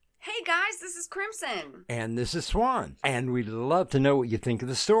Hey guys, this is Crimson. And this is Swan. And we'd love to know what you think of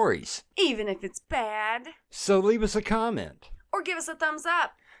the stories. Even if it's bad. So leave us a comment. Or give us a thumbs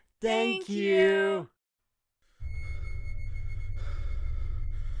up. Thank you.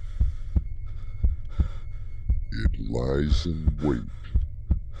 It lies in wait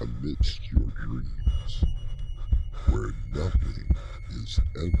amidst your dreams, where nothing is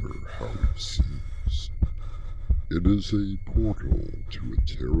ever how it seems. It is a portal to a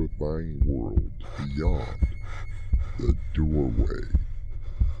terrifying world beyond the doorway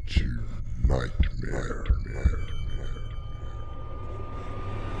to nightmare.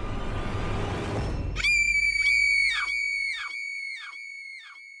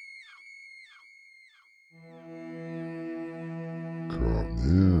 Come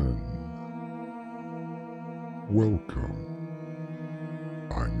in. Welcome.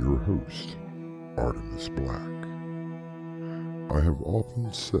 I'm your host, Artemis Black. I have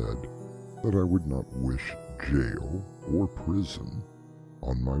often said that I would not wish jail or prison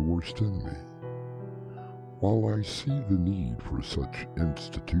on my worst enemy. While I see the need for such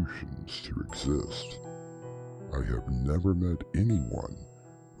institutions to exist, I have never met anyone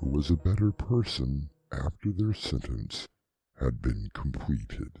who was a better person after their sentence had been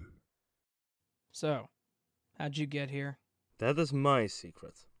completed. So, how'd you get here? That is my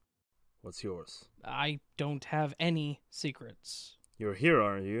secret. What's yours? I don't have any secrets. You're here,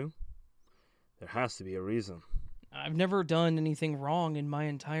 aren't you? There has to be a reason. I've never done anything wrong in my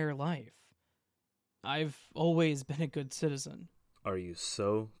entire life. I've always been a good citizen. Are you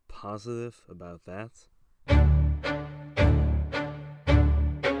so positive about that?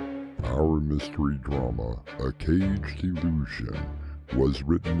 Our mystery drama, A Caged Illusion, was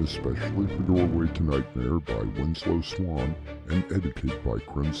written especially for Doorway to Nightmare by Winslow Swan and edited by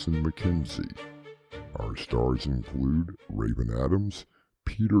Crimson McKenzie. Our stars include Raven Adams,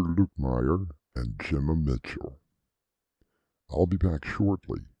 Peter Lukemeyer, and Gemma Mitchell. I'll be back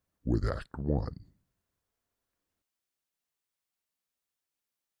shortly with Act 1.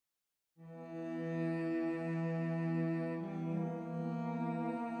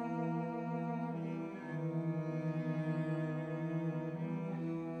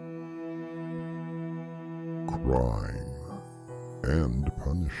 Crime and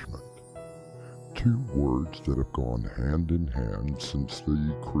punishment. Two words that have gone hand in hand since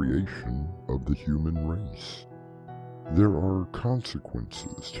the creation of the human race. There are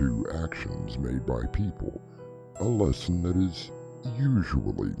consequences to actions made by people, a lesson that is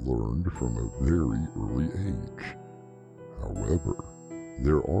usually learned from a very early age. However,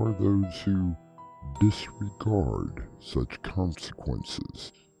 there are those who disregard such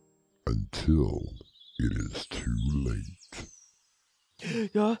consequences until it is too late.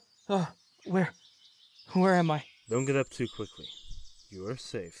 Where am I? Don't get up too quickly. You are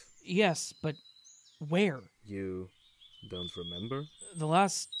safe. Yes, but where? You don't remember? The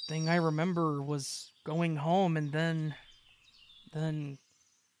last thing I remember was going home and then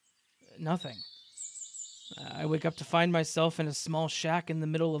nothing. I wake up to find myself in a small shack in the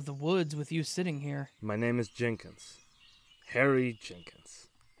middle of the woods with you sitting here. My name is Jenkins. Harry Jenkins.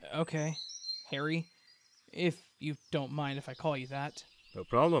 Okay, Harry. If you don't mind if I call you that. No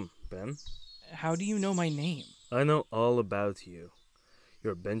problem, Ben. How do you know my name? I know all about you.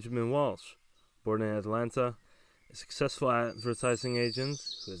 You're Benjamin Walsh, born in Atlanta, a successful advertising agent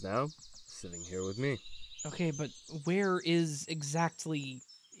who is now sitting here with me. Okay, but where is exactly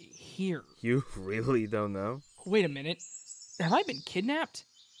here? You really don't know? Wait a minute. Have I been kidnapped?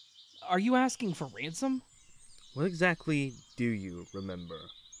 Are you asking for ransom? What exactly do you remember,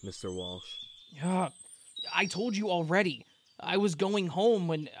 Mr. Walsh? I told you already. I was going home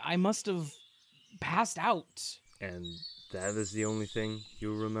when I must have passed out. And that is the only thing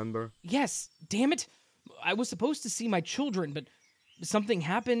you remember? Yes, damn it. I was supposed to see my children, but something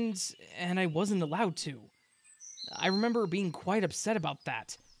happened and I wasn't allowed to. I remember being quite upset about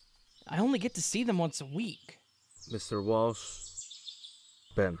that. I only get to see them once a week. Mr. Walsh,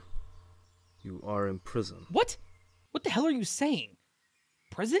 Ben, you are in prison. What? What the hell are you saying?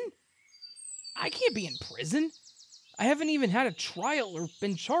 Prison? I can't be in prison. I haven't even had a trial or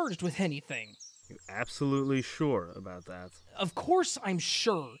been charged with anything. You absolutely sure about that? Of course I'm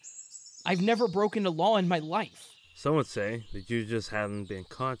sure. I've never broken a law in my life. Some would say that you just hadn't been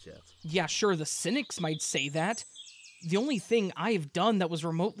caught yet. Yeah, sure, the cynics might say that. The only thing I've done that was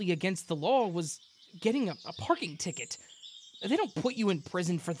remotely against the law was getting a parking ticket. They don't put you in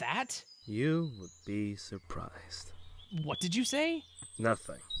prison for that. You would be surprised. What did you say?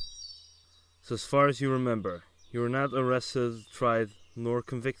 Nothing. So as far as you remember, you were not arrested, tried, nor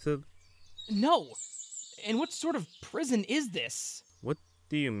convicted? No. And what sort of prison is this? What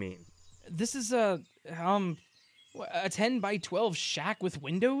do you mean? This is a 10 by 12 shack with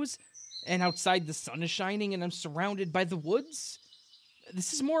windows, and outside the sun is shining and I'm surrounded by the woods?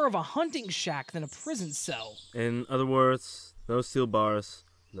 This is more of a hunting shack than a prison cell. In other words, no steel bars,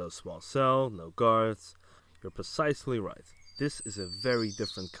 no small cell, no guards. You're precisely right. This is a very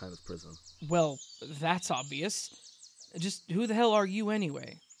different kind of prison. Well, that's obvious. Just who the hell are you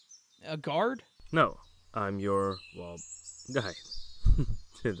anyway? A guard? No, I'm your, guide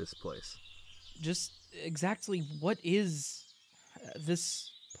to this place. Just exactly what is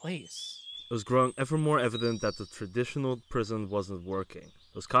this place? It was growing ever more evident that the traditional prison wasn't working.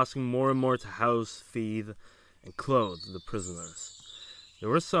 It was costing more and more to house, feed, and clothe the prisoners. There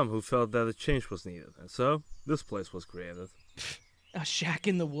were some who felt that a change was needed, and so this place was created. A shack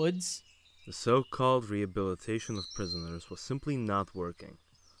in the woods? The so-called rehabilitation of prisoners was simply not working.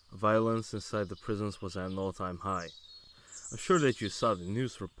 Violence inside the prisons was at an all-time high. I'm sure that you saw the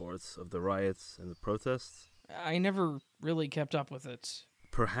news reports of the riots and the protests. I never really kept up with it.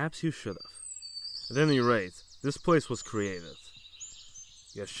 Perhaps you should have. At any rate, this place was created.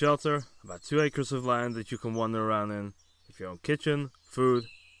 You have shelter, about 2 acres of land that you can wander around in, with your own kitchen, food,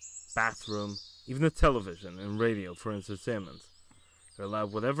 bathroom, even a television and radio for entertainment. You're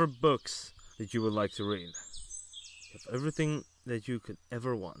allowed whatever books that you would like to read. You have everything that you could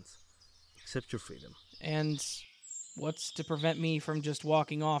ever want, except your freedom. And what's to prevent me from just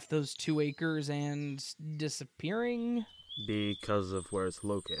walking off those 2 acres and disappearing? Because of where it's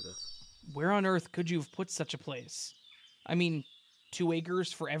located. Where on earth could you have put such a place? I mean, 2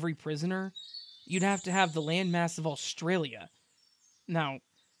 acres for every prisoner? You'd have to have the landmass of Australia. Now,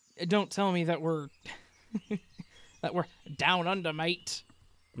 don't tell me that we're that we're down under, mate.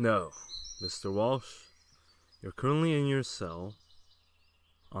 No, Mr. Walsh. You're currently in your cell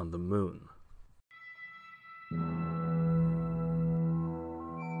on the moon.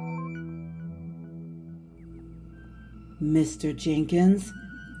 Mr. Jenkins,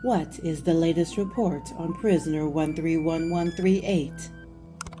 what is the latest report on prisoner 131138?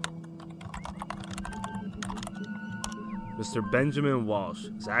 Mr. Benjamin Walsh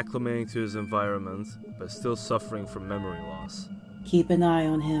is acclimating to his environment, but still suffering from memory loss. Keep an eye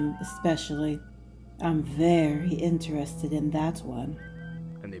on him, especially. I'm very interested in that one.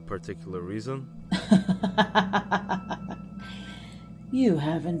 Any particular reason? You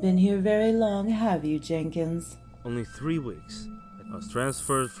haven't been here very long, have you, Jenkins? Only 3 weeks. I was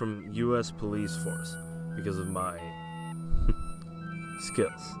transferred from U.S. police force because of my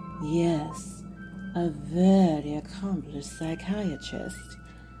skills. Yes, a very accomplished psychiatrist.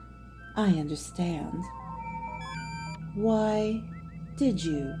 I understand. Why did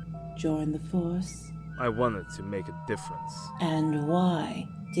you join the force? I wanted to make a difference. And why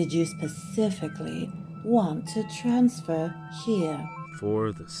did you specifically want to transfer here?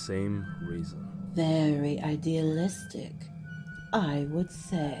 For the same reason. Very idealistic, I would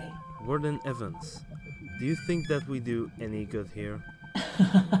say. Warden Evans, do you think that we do any good here?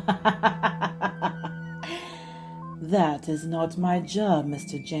 That is not my job,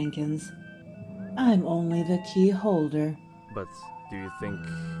 Mr. Jenkins. I'm only the key holder. But do you think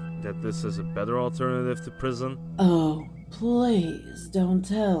that this is a better alternative to prison? Oh, please don't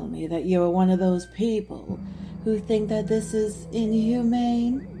tell me that you're one of those people who think that this is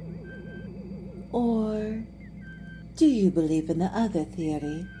inhumane. Or do you believe in the other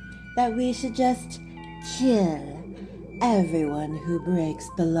theory, that we should just kill everyone who breaks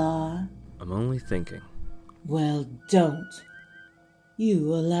the law? I'm only thinking. Well, don't. You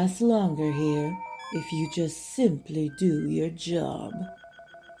will last longer here if you just simply do your job.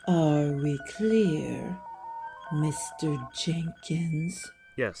 Are we clear, Mr. Jenkins?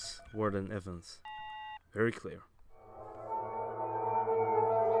 Yes, Warden Evans. Very clear.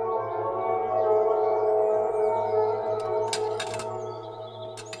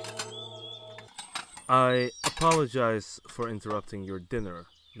 I apologize for interrupting your dinner,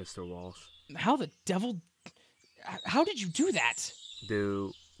 Mr. Walsh. How the devil... How did you do that?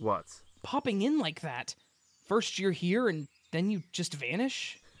 Do what? Popping in like that. First you're here and then you just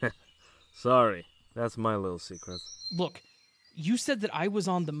vanish? Sorry, that's my little secret. Look, you said that I was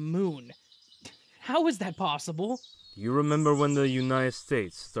on the moon. How is that possible? Do you remember when the United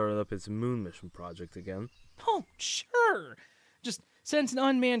States started up its moon mission project again? Oh, sure. Just sent an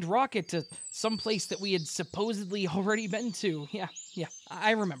unmanned rocket to some place that we had supposedly already been to. Yeah,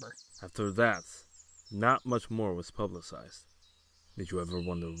 I remember. After that, not much more was publicized. Did you ever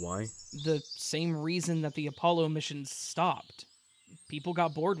wonder why? The same reason that the Apollo missions stopped. People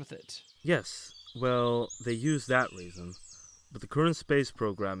got bored with it. Yes, well, they used that reason. But the current space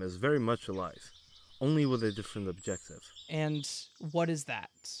program is very much alive. only with a different objective. And what is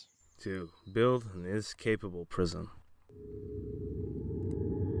that? To build an inescapable prison.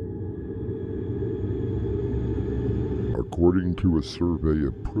 According to a survey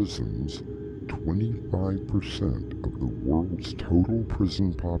of prisons, 25% of the world's total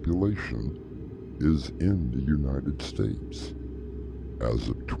prison population is in the United States. As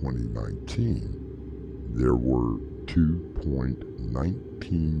of 2019, there were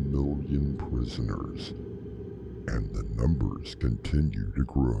 2.19 million prisoners, and the numbers continue to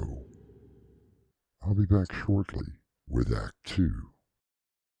grow. I'll be back shortly with Act 2.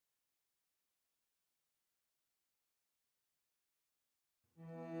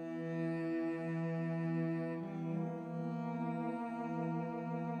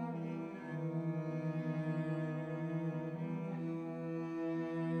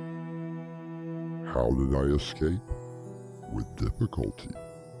 How did I escape? With difficulty.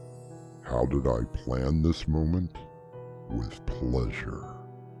 How did I plan this moment? With pleasure.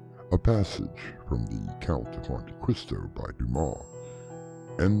 A passage from the Count of Monte Cristo by Dumas.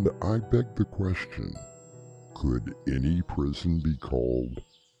 And I beg the question, could any prison be called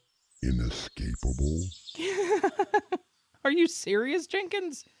inescapable? Are you serious,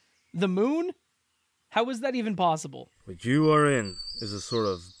 Jenkins? The moon? How is that even possible? What you are in is a sort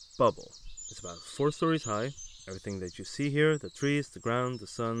of bubble. It's about 4 stories high. Everything that you see here, the trees, the ground, the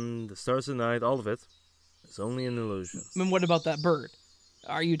sun, the stars at night, all of it, is only an illusion. And what about that bird?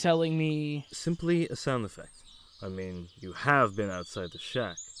 Are you telling me... Simply a sound effect. I mean, you have been outside the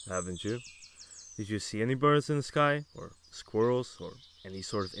shack, haven't you? Did you see any birds in the sky? Or squirrels? Or any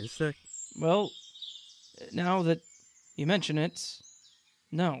sort of insect? Well, now that you mention it,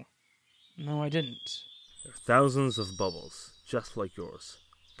 no. No, I didn't. There are thousands of bubbles, just like yours,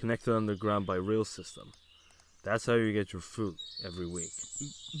 connected underground by rail system. That's how you get your food every week.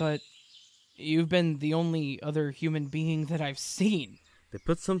 But you've been the only other human being that I've seen. They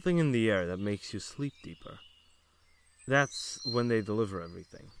put something in the air that makes you sleep deeper. That's when they deliver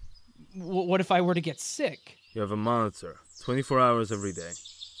everything. What if I were to get sick? You have a monitor, 24 hours every day.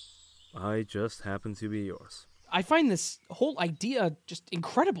 I just happen to be yours. I find this whole idea just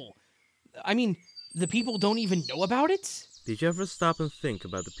incredible. I mean, the people don't even know about it? Did you ever stop and think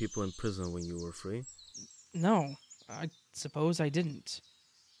about the people in prison when you were free? No, I suppose I didn't.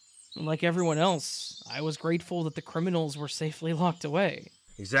 Like everyone else, I was grateful that the criminals were safely locked away.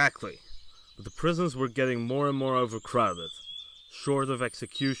 Exactly. But the prisons were getting more and more overcrowded. Short of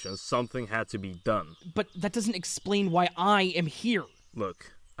execution, something had to be done. But that doesn't explain why I am here.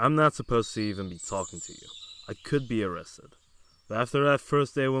 Look, I'm not supposed to even be talking to you. I could be arrested. But after that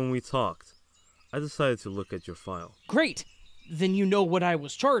first day when we talked, I decided to look at your file. Great! Then you know what I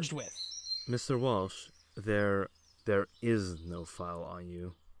was charged with. Mr. Walsh, there is no file on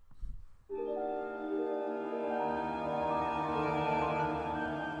you.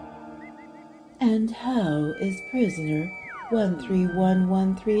 And how is prisoner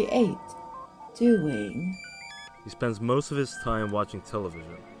 131138 doing? He spends most of his time watching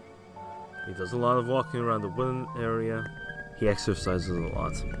television. He does a lot of walking around the wooden area. He exercises a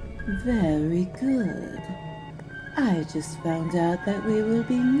lot. Very good. I just found out that we will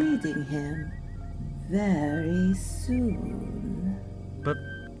be needing him very soon. But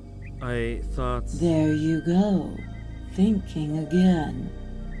I thought... There you go, thinking again.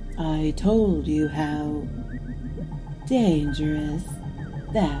 I told you how dangerous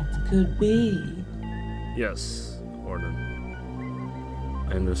that could be. Yes, Orton.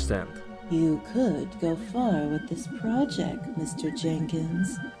 I understand. You could go far with this project, Mr.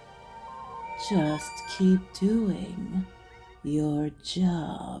 Jenkins. Just keep doing your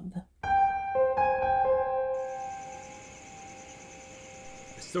job.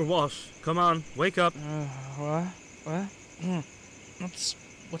 Mr. Walsh, come on, wake up. What?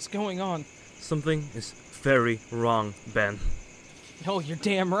 What's going on? Something is very wrong, Ben. Oh, you're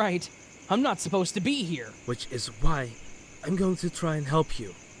damn right. I'm not supposed to be here. Which is why I'm going to try and help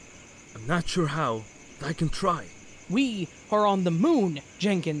you. I'm not sure how, but I can try. We are on the moon,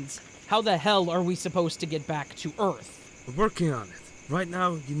 Jenkins. How the hell are we supposed to get back to Earth? We're working on it. Right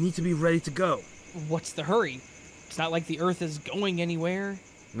now, you need to be ready to go. What's the hurry? It's not like the Earth is going anywhere.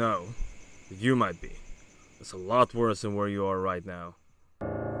 No, but you might be. It's a lot worse than where you are right now.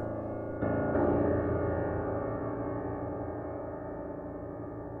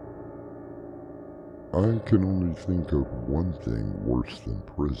 I can only think of one thing worse than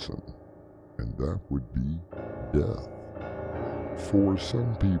prison, and that would be death. For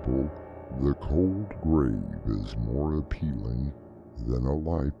some people, the cold grave is more appealing than a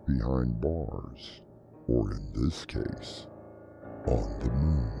life behind bars, or in this case, on the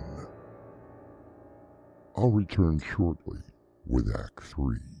moon. I'll return shortly with Act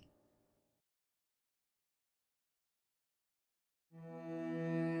 3.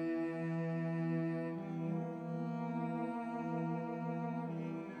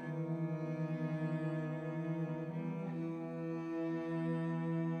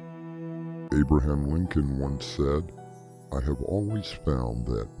 Abraham Lincoln once said, "I have always found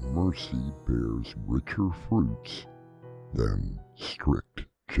that mercy bears richer fruits than strict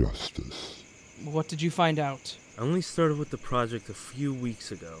justice." What did you find out? I only started with the project a few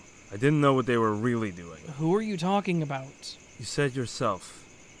weeks ago. I didn't know what they were really doing. Who are you talking about? You said yourself.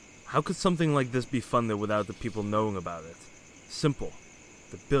 How could something like this be funded without the people knowing about it? Simple.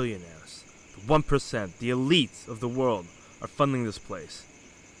 The billionaires, the 1%, the elites of the world are funding this place.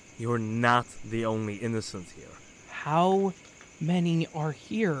 You're not the only innocent here. How many are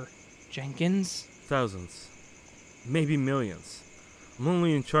here, Jenkins? Thousands. Maybe millions. I'm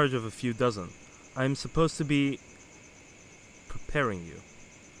only in charge of a few dozen. I'm supposed to be preparing you.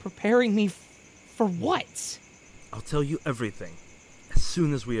 Preparing me for what? I'll tell you everything as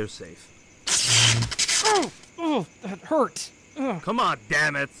soon as we are safe. Oh, that hurt. Ugh. Come on,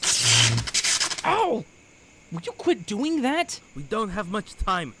 damn it! Ow! Will you quit doing that? We don't have much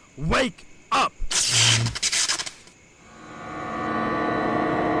time. Wake up!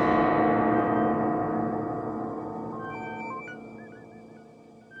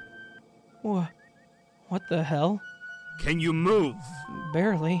 What the hell? Can you move?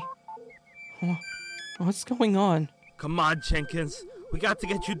 Barely. What's going on? Come on, Jenkins. We got to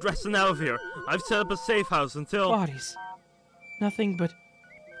get you dressed and out of here. I've set up a safe house until... Bodies. Nothing but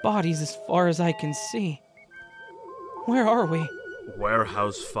bodies as far as I can see. Where are we?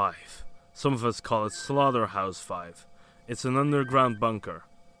 Warehouse 5. Some of us call it Slaughterhouse 5. It's an underground bunker.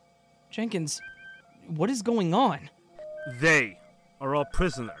 Jenkins, what is going on? They are all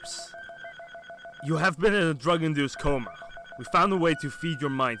prisoners. You have been in a drug-induced coma. We found a way to feed your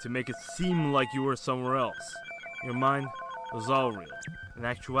mind to make it seem like you were somewhere else. Your mind was all real. In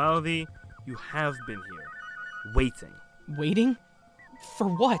actuality, you have been here, waiting. Waiting? For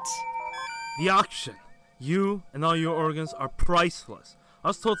what? The auction. You and all your organs are priceless. I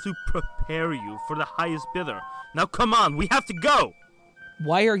was told to prepare you for the highest bidder. Now come on, we have to go!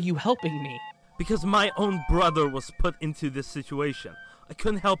 Why are you helping me? Because my own brother was put into this situation. I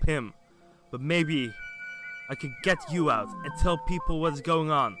couldn't help him. But maybe I could get you out and tell people what's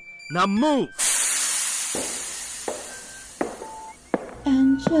going on. Now move!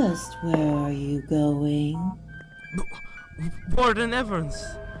 And just where are you going? Warden Evans,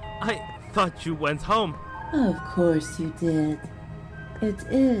 I thought you went home. Of course you did. It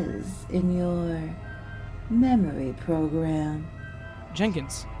is in your memory program.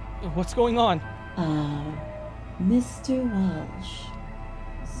 Jenkins, what's going on? Mr. Walsh.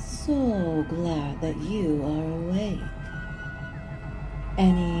 So glad that you are awake.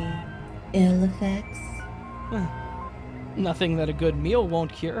 Any ill effects? Nothing that a good meal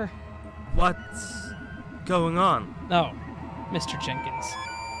won't cure. What's going on? Oh, Mr. Jenkins,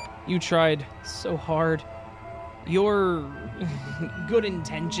 you tried so hard. Your good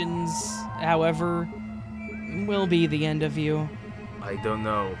intentions, however, will be the end of you. I don't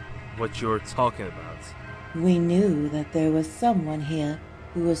know what you're talking about. We knew that there was someone here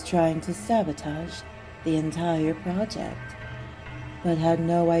who was trying to sabotage the entire project, but had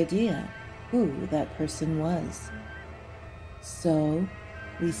no idea who that person was. So,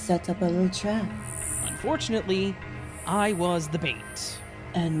 we set up a little trap. Unfortunately, I was the bait.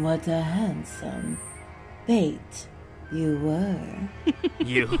 And what a handsome bait you were.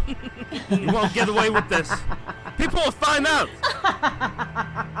 You won't get away with this. People will find out.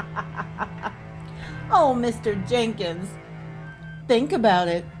 Oh, Mr. Jenkins, think about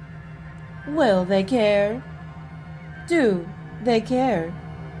it. Will they care? Do they care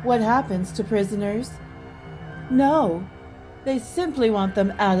what happens to prisoners? No, they simply want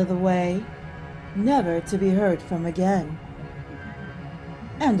them out of the way, never to be heard from again.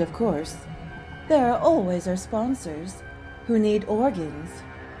 And of course, there are always our sponsors who need organs.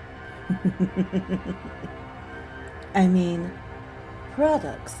 I mean,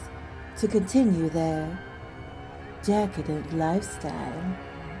 products to continue their decadent lifestyle.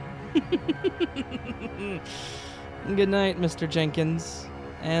 Good night, Mr. Jenkins,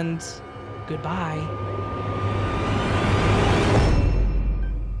 and goodbye.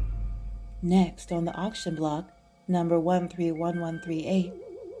 Next on the auction block, number 131138,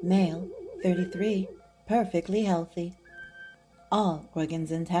 male, 33, perfectly healthy. All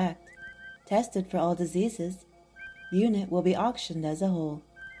organs intact. Tested for all diseases. Unit will be auctioned as a whole.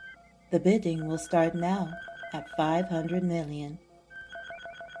 The bidding will start now at $500 million.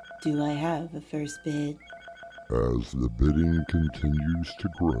 Do I have a first bid? As the bidding continues to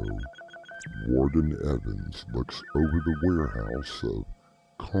grow, Warden Evans looks over the warehouse of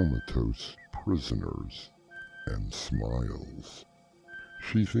comatose prisoners and smiles.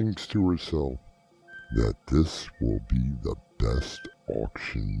 She thinks to herself that this will be the best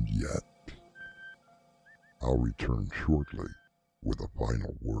auction yet. I'll return shortly with a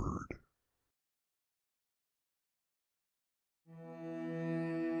final word.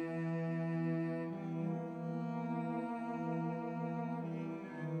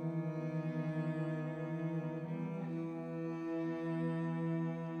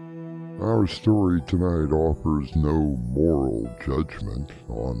 Our story tonight offers no moral judgment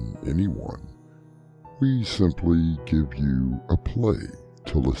on anyone. We simply give you a play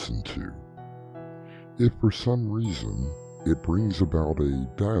to listen to. If for some reason it brings about a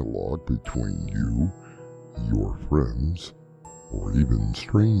dialogue between you, your friends, or even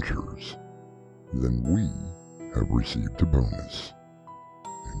strangers, then we have received a bonus.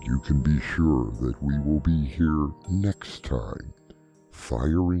 And you can be sure that we will be here next time,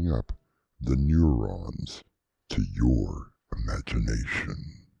 firing up the neurons to your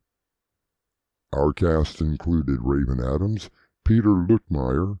imagination. Our cast included Raven Adams, Peter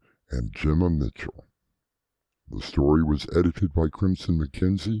Luckmeyer, and Gemma Mitchell. The story was edited by Crimson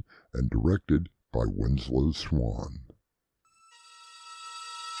McKenzie and directed by Winslow Swan.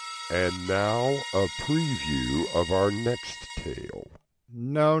 And now, a preview of our next tale.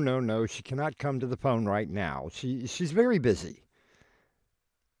 No. She cannot come to the phone right now. She's very busy.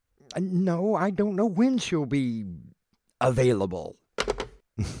 No, I don't know when she'll be available.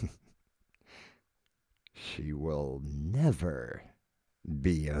 She will never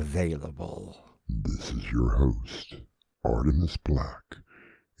be available. This is your host, Artemis Black,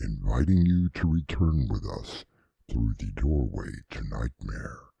 inviting you to return with us through the doorway to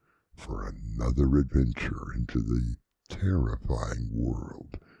nightmare for another adventure into the terrifying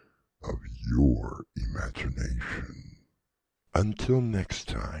world of your imagination. Until next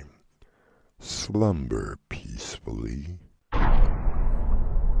time, slumber peacefully.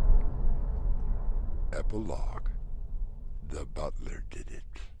 Epilogue. The butler did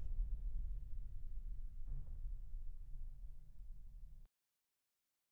it.